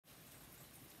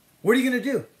What are you going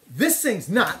to do? This thing's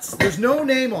nuts. There's no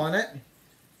name on it.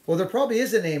 Well, there probably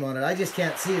is a name on it. I just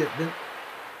can't see it.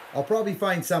 I'll probably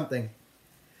find something.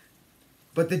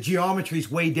 But the geometry's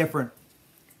way different.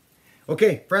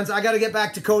 Okay, friends, I got to get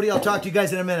back to Cody. I'll talk to you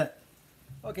guys in a minute.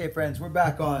 Okay, friends, we're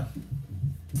back on.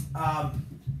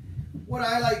 What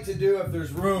I like to do if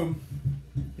there's room,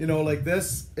 you know, like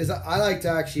this, is I like to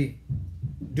actually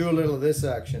do a little of this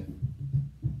action.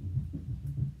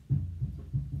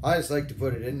 I just like to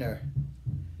put it in there.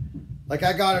 Like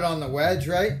I got it on the wedge,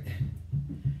 right?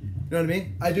 You know what I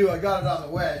mean? I got it on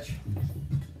the wedge.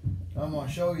 I'm going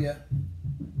to show you.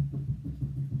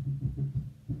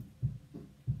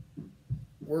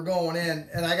 We're going in,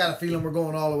 and I got a feeling we're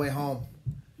going all the way home.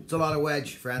 It's a lot of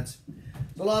wedge, friends.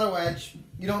 It's a lot of wedge.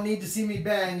 You don't need to see me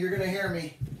bang. You're going to hear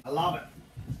me. I love it.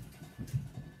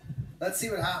 Let's see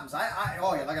what happens.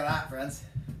 Oh, yeah, look at that, friends.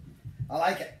 I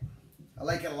like it. I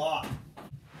like it a lot.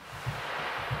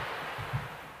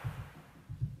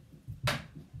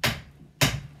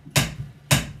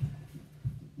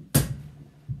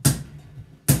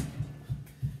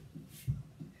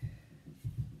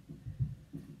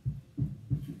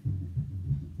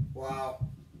 Wow.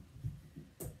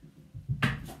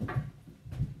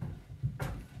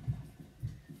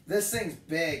 This thing's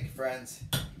big, friends.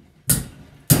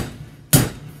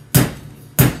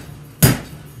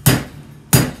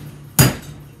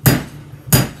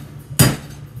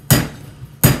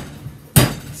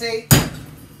 See,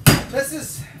 this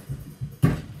is...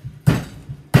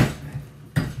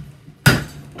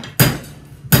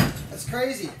 That's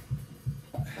crazy.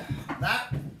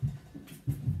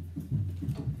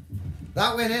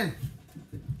 That went in.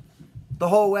 The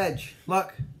whole wedge.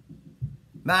 Look.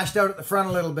 Mashed out at the front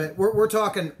a little bit. We're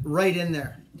talking right in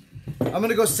there. I'm going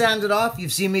to go sand it off.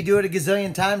 You've seen me do it a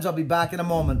gazillion times. I'll be back in a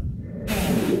moment.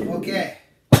 Okay.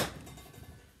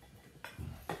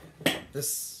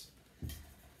 This...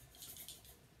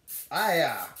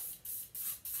 I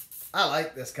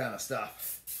like this kind of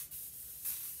stuff.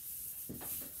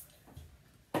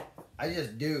 I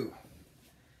just do.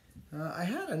 I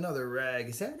had another rag.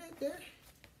 Is that it there?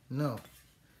 No.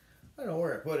 I don't know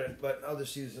where I put it, but I'll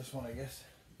just use this one, I guess.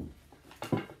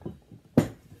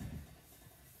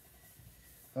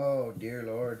 Oh, dear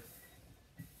Lord.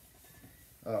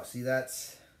 Oh, see,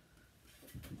 that's...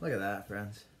 Look at that,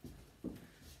 friends.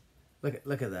 Look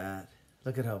at that.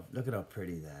 Look at how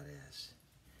pretty that is.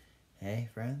 Hey,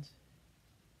 friends?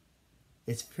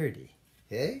 It's pretty.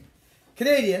 Hey?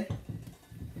 Canadian.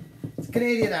 It's a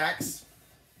Canadian axe.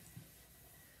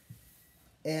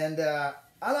 And I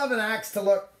love an axe to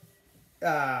look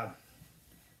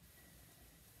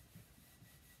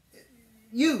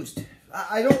used.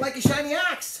 I don't like a shiny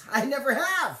axe. I never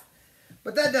have.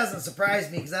 But that doesn't surprise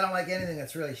me because I don't like anything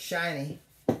that's really shiny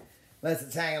unless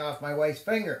it's hanging off my wife's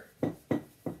finger.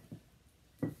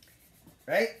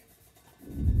 Right?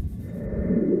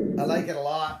 I like it a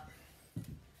lot.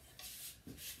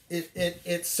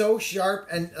 It's so sharp,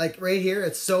 and like right here,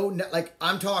 it's so like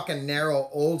I'm talking narrow,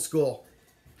 old school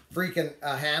freaking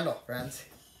handle, friends.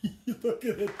 Look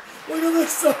at it. Look at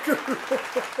this sucker.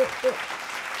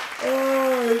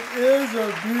 Oh, it is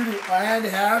a beauty and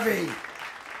heavy.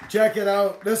 Check it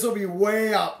out. This will be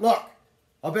way up. Look,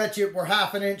 I'll bet you we're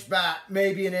half an inch back,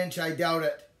 maybe an inch. I doubt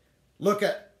it. Look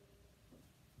at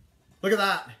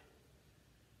that.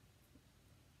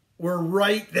 We're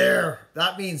right there.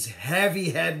 That means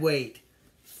heavy head weight.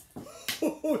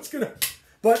 Oh, it's gonna.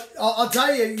 But I'll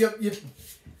tell you,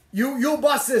 you'll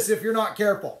bust this if you're not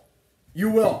careful. You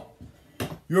will.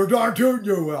 You're darn tootin'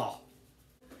 you will.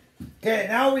 Okay,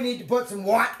 now we need to put some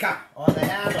vodka on the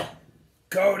handle.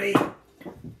 Cody.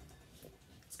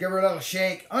 Let's give her a little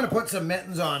shake. I'm gonna put some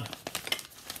mittens on.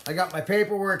 I got my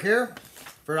paperwork here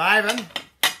for Ivan.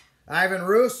 Ivan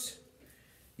Roos.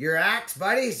 Your axe,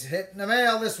 buddies, hitting the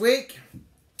mail this week.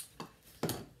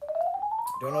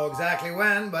 Don't know exactly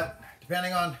when, but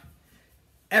depending on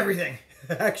everything,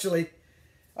 actually.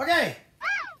 Okay.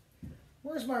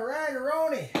 Where's my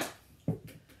ragaroni? I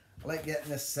like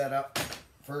getting this set up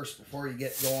first before you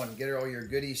get going. Get all your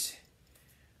goodies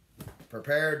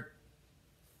prepared.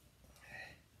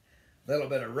 A little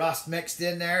bit of rust mixed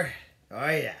in there. Oh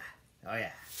yeah. Oh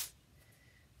yeah.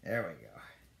 There we go.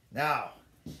 Now,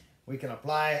 we can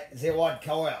apply the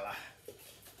vodka oil.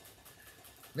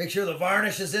 Make sure the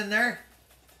varnish is in there.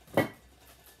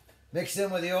 Mixed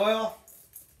in with the oil.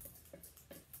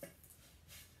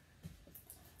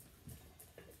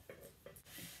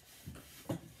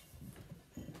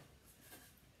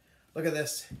 Look at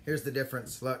this. Here's the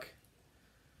difference. Look.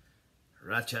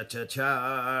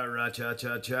 Ra-cha-cha-cha,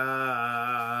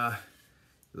 ra-cha-cha-cha.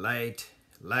 Light,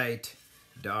 light,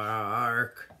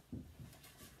 dark.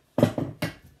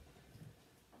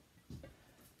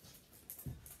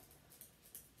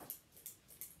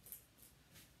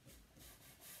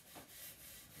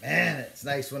 Man, it's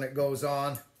nice when it goes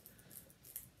on.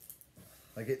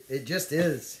 Like it just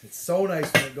is. It's so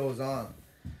nice when it goes on.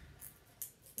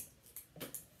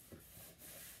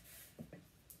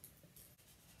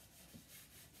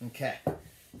 Okay.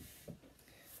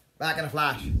 Back in a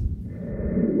flash.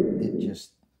 It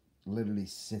just literally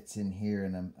sits in here,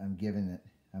 and I'm giving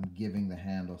the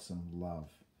handle some love.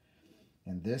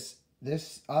 And this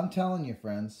I'm telling you,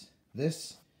 friends,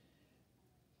 this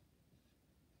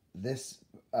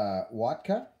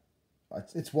Watka,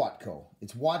 it's Watco.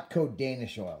 It's Watco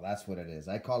Danish oil. That's what it is.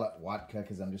 I call it Watka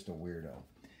because I'm just a weirdo.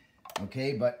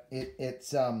 Okay, but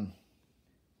it's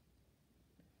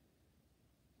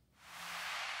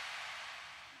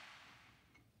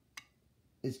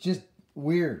just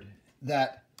weird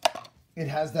that it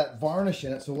has that varnish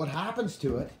in it. So what happens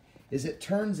to it is it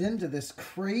turns into this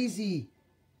crazy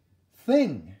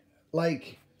thing,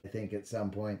 like, I think at some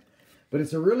point. But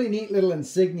it's a really neat little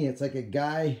insignia. It's like a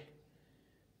guy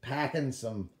packing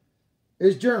some.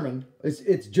 It's German.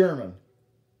 It's German.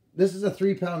 This is a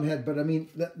 3-pound head, but I mean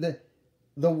the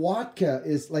Watka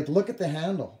is like, look at the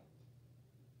handle.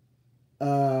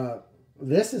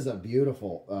 This is a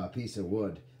beautiful piece of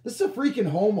wood. This is a freaking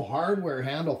home hardware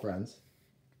handle, friends.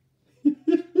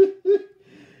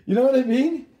 You know what I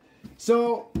mean?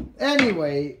 So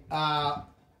anyway,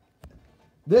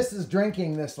 this is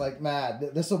drinking this like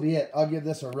mad. This will be it. I'll give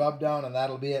this a rub down and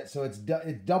that'll be it. So it's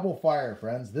double fire,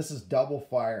 friends. This is double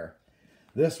fire.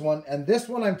 This one, and this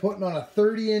one I'm putting on a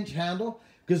 30-inch handle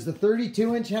because the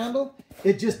 32-inch handle,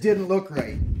 it just didn't look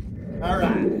right. All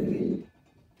right.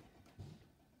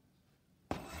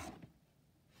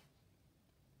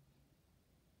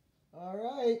 All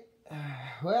right.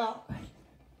 Well,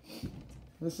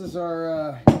 this is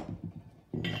our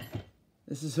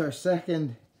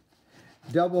second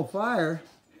double fire,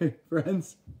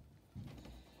 friends,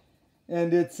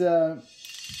 and it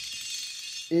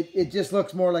just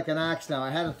looks more like an axe now. I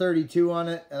had a 32 on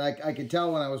it, and I could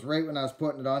tell when I was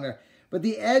putting it on there. But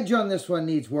the edge on this one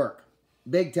needs work,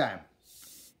 big time.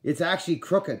 It's actually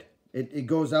crooked. It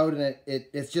goes out and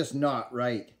it's just not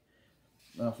right.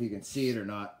 I don't know if you can see it or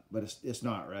not, but it's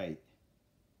not right.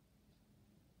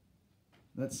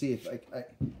 Let's see if I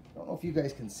don't know if you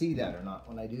guys can see that or not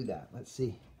when I do that. Let's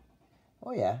see.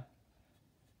 Oh yeah.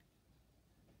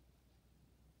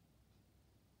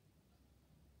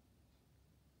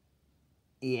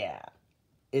 Yeah.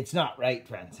 It's not right,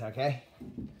 friends, okay?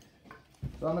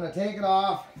 So I'm going to take it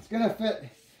off. It's going to fit.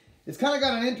 It's kind of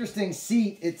got an interesting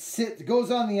seat. It goes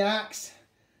on the axe.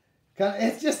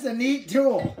 It's just a neat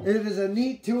tool. It is a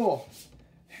neat tool.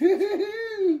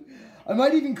 I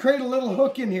might even create a little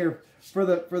hook in here for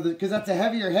the because that's a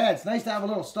heavier head. It's nice to have a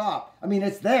little stop. I mean,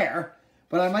 it's there,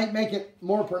 but I might make it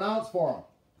more pronounced for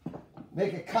them.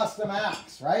 Make a custom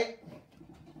axe, right?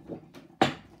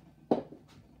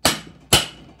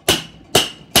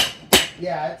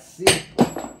 Yeah,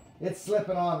 it's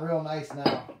slipping on real nice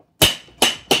now.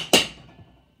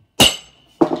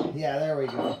 Yeah, there we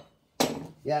go.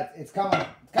 Yeah, it's coming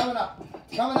up. It's coming up.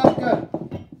 It's coming up good.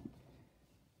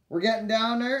 We're getting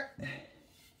down there.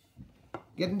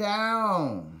 Getting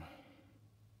down.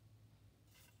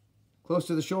 Close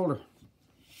to the shoulder.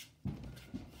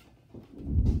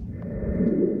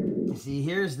 See,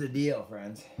 here's the deal,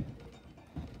 friends.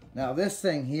 Now, this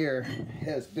thing here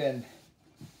has been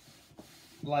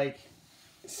like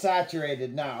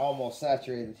saturated now, almost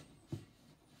saturated.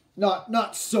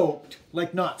 Not soaked,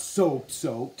 like not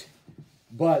soaked,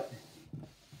 but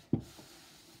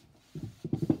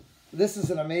this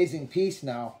is an amazing piece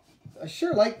now. I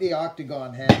sure like the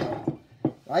octagon handle.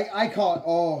 I call it,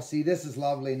 oh, see, this is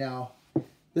lovely now.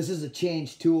 This is a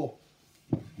change tool.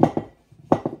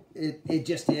 It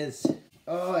just is.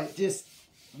 Oh, it just,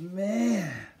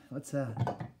 man, what's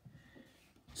that?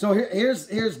 So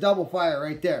here's double fire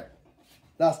right there.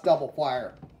 That's double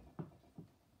fire.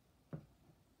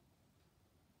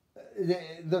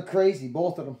 They're crazy,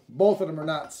 both of them. Both of them are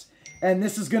nuts. And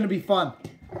this is going to be fun.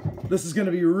 This is going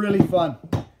to be really fun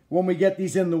when we get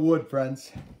these in the wood,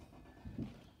 friends.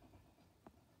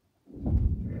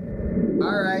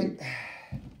 All right.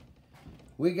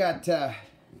 We got the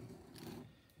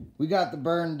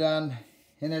burn done,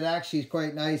 and it actually is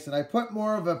quite nice. And I put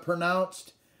more of a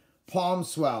pronounced palm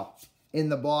swell in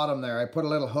the bottom there. I put a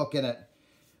little hook in it.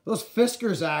 Those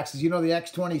Fisker's axes, you know, the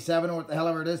X27 or what the hell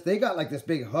ever it is, they got like this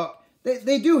big hook.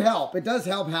 They do help. It does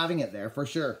help having it there for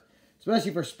sure,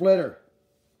 especially for splitter.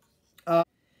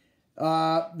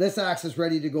 This axe is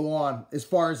ready to go on as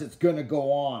far as it's going to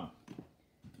go on.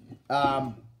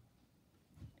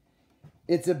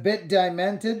 It's a bit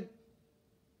dimented,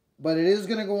 but it is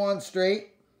going to go on straight.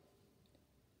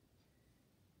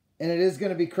 And it is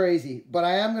going to be crazy. But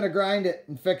I am going to grind it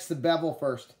and fix the bevel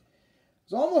first.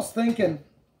 I was almost thinking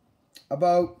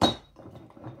about...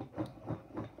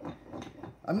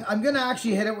 I'm going to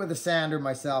actually hit it with a sander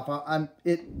myself.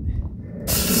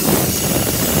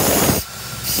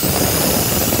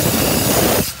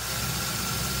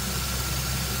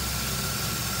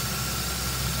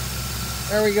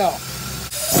 There we go.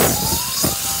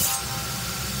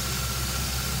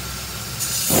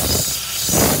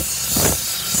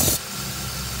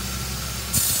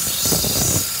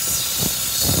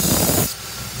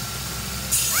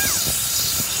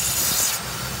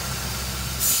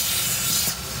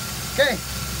 Okay,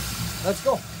 let's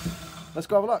go. Let's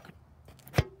go have a look.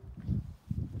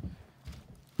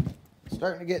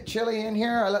 Starting to get chilly in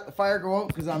here. I let the fire go out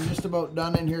because I'm just about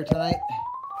done in here tonight.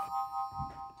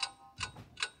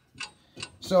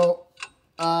 So,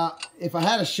 if I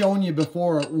had shown you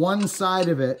before, one side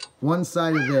of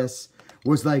this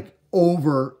was like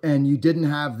over, and you didn't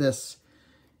have this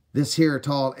here at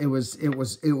all. It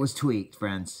was tweaked,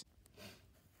 friends.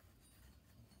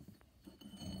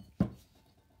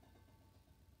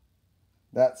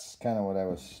 That's kind of what I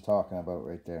was talking about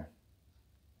right there.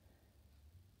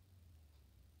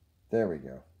 There we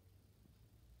go.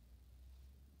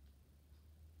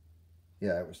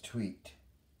 Yeah, it was tweaked.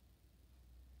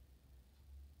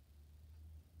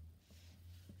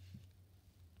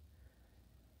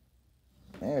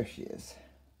 There she is.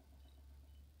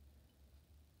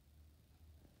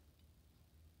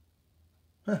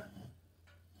 Huh.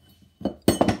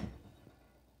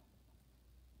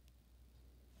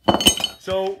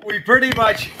 So we pretty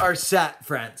much are set,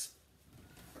 friends,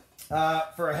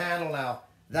 for a handle now.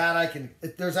 That I can,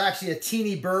 there's actually a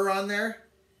teeny burr on there.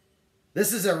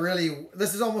 This is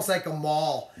almost like a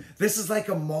maul. This is like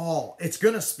a maul. It's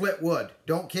going to split wood.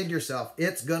 Don't kid yourself.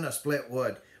 It's going to split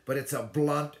wood, but it's a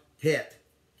blunt hit.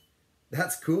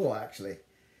 That's cool, actually.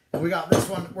 And we got this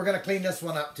one. We're going to clean this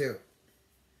one up, too.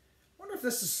 Wonder if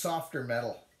this is softer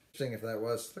metal. Interesting if that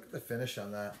was. Look at the finish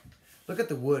on that. Look at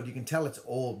the wood. You can tell it's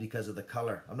old because of the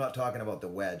color. I'm not talking about the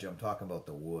wedge. I'm talking about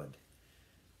the wood.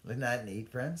 Isn't that neat,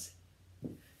 friends?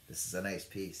 This is a nice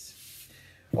piece.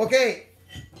 Okay.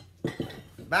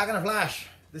 Back in a flash.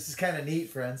 This is kind of neat,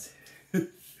 friends.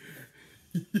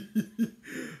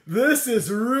 This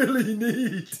is really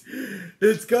neat.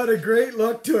 It's got a great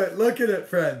look to it. Look at it,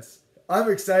 friends. I'm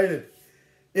excited.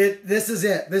 This is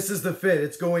it. This is the fit.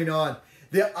 It's going on.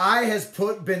 The eye has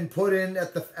been put in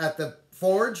at the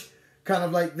forge, kind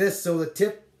of like this, so the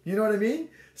tip, you know what I mean,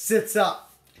 sits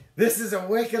up. This is a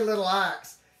wicked little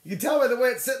axe. You can tell by the way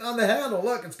it's sitting on the handle.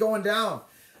 Look, it's going down.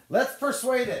 Let's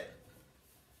persuade it.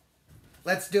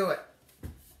 Let's do it.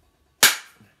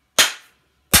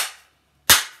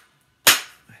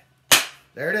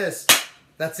 There it is.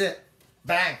 That's it.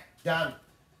 Bang. Done.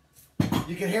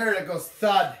 You can hear it. It goes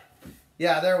thud.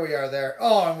 Yeah, there we are there.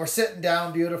 Oh, and we're sitting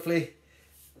down beautifully.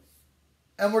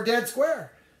 And we're dead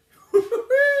square.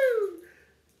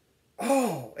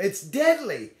 Oh, it's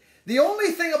deadly. The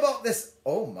only thing about this...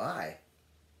 Oh, my.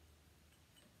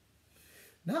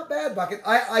 Not bad, Bucket.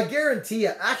 I guarantee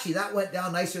you. Actually, that went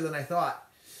down nicer than I thought.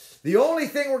 The only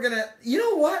thing we're going to... You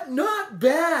know what? Not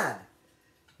bad.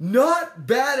 Not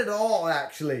bad at all,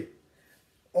 actually.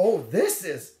 Oh, this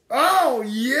is... Oh,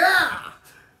 yeah.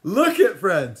 Look at,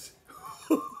 friends.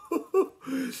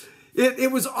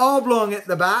 It was oblong at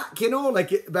the back, you know,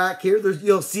 like back here.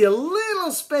 You'll see a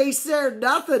little space there.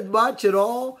 Nothing much at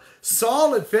all.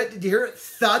 Solid fit. Did you hear it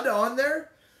thud on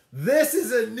there? This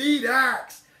is a neat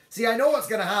axe. See, I know what's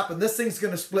going to happen. This thing's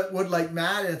going to split wood like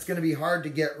mad, and it's going to be hard to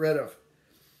get rid of.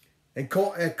 And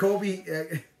Cody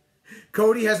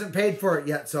hasn't paid for it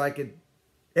yet, so I could...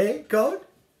 Hey, Code?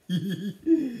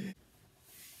 This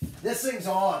thing's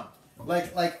on.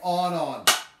 Like on.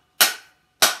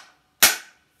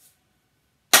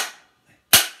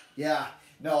 Yeah,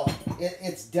 no,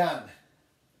 it's done.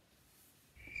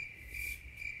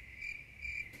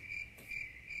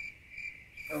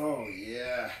 Oh,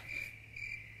 yeah.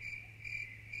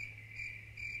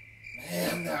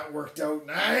 Man, that worked out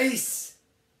nice.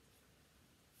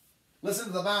 Listen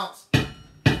to the bounce. Love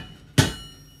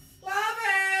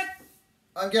it.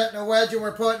 I'm getting a wedge and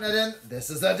we're putting it in. This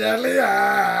is a deadly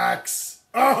axe.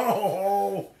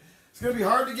 Oh, it's going to be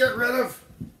hard to get rid of.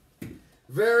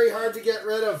 Very hard to get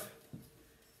rid of.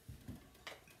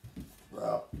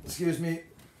 Well, excuse me.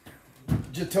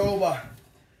 Jatoba.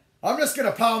 I'm just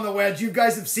going to pound the wedge. You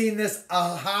guys have seen this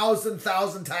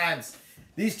 1,000 times.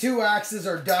 These two axes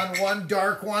are done. One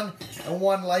dark one and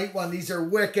one light one. These are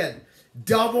wicked.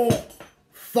 Double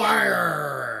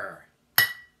fire.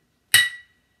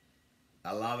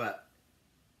 I love it.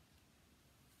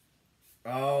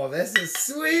 Oh, this is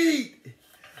sweet.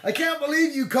 I can't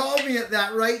believe you called me at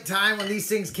that right time when these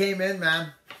things came in,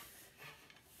 man.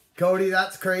 Cody,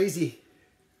 that's crazy.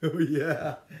 Oh,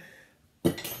 yeah.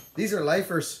 These are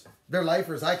lifers. They're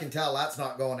lifers. I can tell that's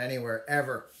not going anywhere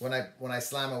ever when I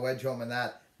slam a wedge home in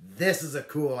that. This is a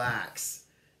cool axe.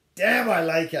 Damn, I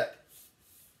like it.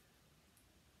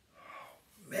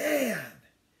 Oh, man.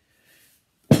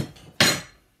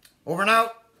 Over and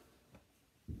out.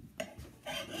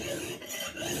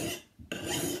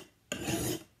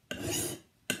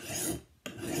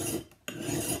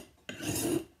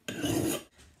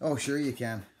 Oh, sure you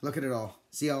can. Look at it all.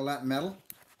 See all that metal?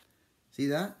 See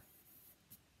that?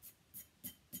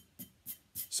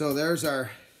 So there's our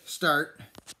start.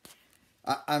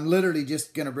 I'm literally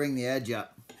just going to bring the edge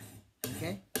up.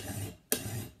 Okay?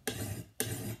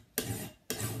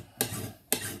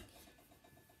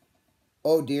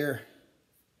 Oh dear.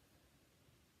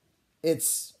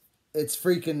 It's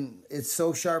freaking, it's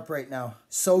so sharp right now.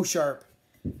 So sharp.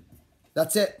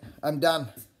 That's it. I'm done.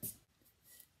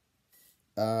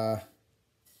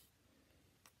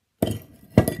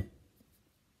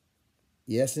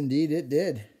 Yes, indeed, it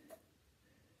did.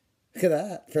 Look at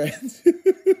that, friends.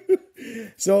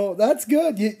 So that's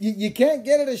good. You can't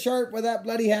get it as sharp with that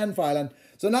bloody hand filing.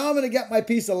 So now I'm going to get my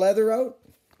piece of leather out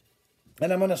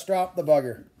and I'm going to strap the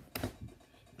bugger.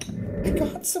 I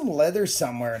got some leather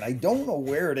somewhere and I don't know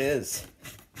where it is.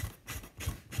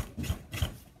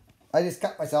 I just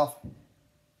cut myself.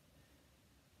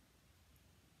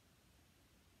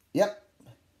 Yep.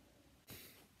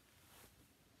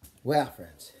 Well,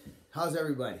 friends, how's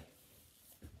everybody?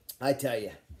 I tell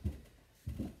you,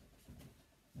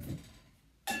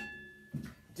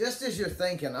 just as you're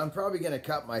thinking, I'm probably going to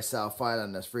cut myself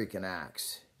filing this freaking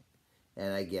axe.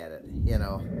 And I get it, you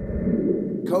know.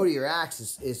 Cody, your axe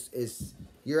is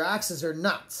your axes are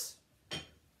nuts.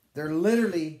 They're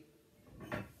literally,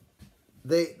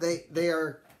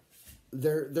 they're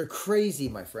crazy,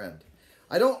 my friend.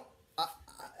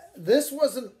 This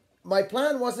wasn't, my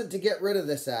plan wasn't to get rid of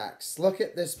this axe. Look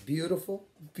at this beautiful,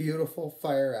 beautiful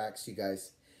fire axe, you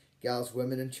guys. Gals,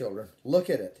 women, and children. Look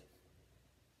at it.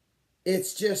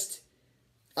 It's just,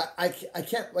 I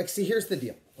can't, like, see, here's the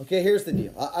deal. Okay, here's the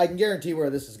deal. I can guarantee where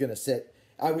this is going to sit.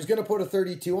 I was going to put a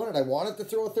 32 on it. I wanted to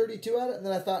throw a 32 at it, and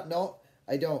then I thought, no,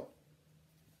 I don't.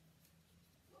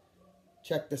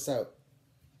 Check this out.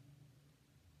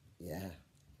 Yeah.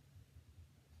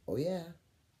 Oh, yeah.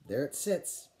 There it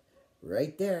sits.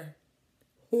 Right there.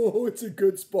 Oh, it's a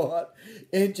good spot.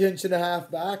 Inch and a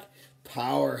half back.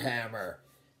 Power hammer.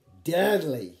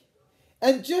 Deadly.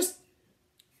 And just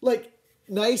like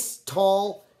nice,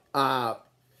 tall,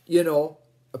 you know,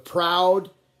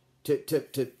 proud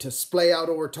to splay out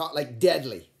over top. Like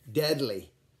deadly.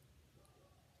 Deadly.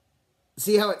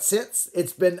 See how it sits?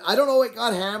 It's been, I don't know, it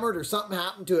got hammered or something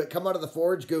happened to it. Come out of the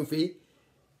forge goofy.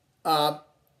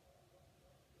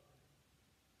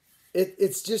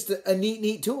 It's just a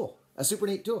neat tool. A super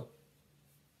neat tool.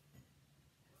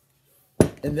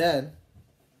 And then,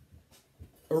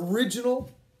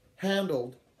 original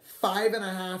handled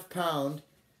 5.5 pound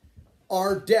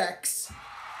Ardex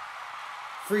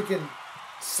freaking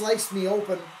slice me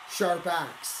open sharp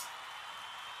axe.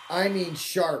 I mean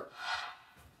sharp.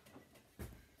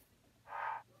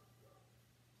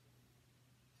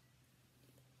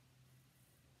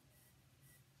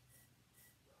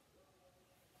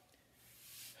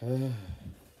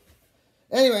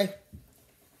 Anyway,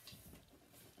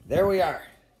 there we are.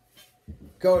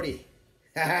 Cody.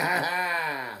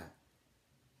 They're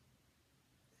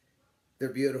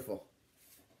beautiful.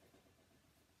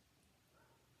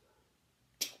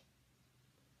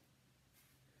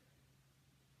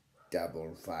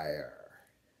 Double fire.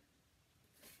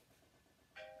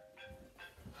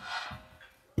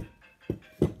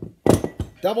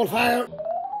 Double fire.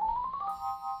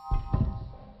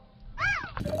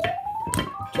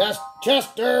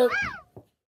 Chester.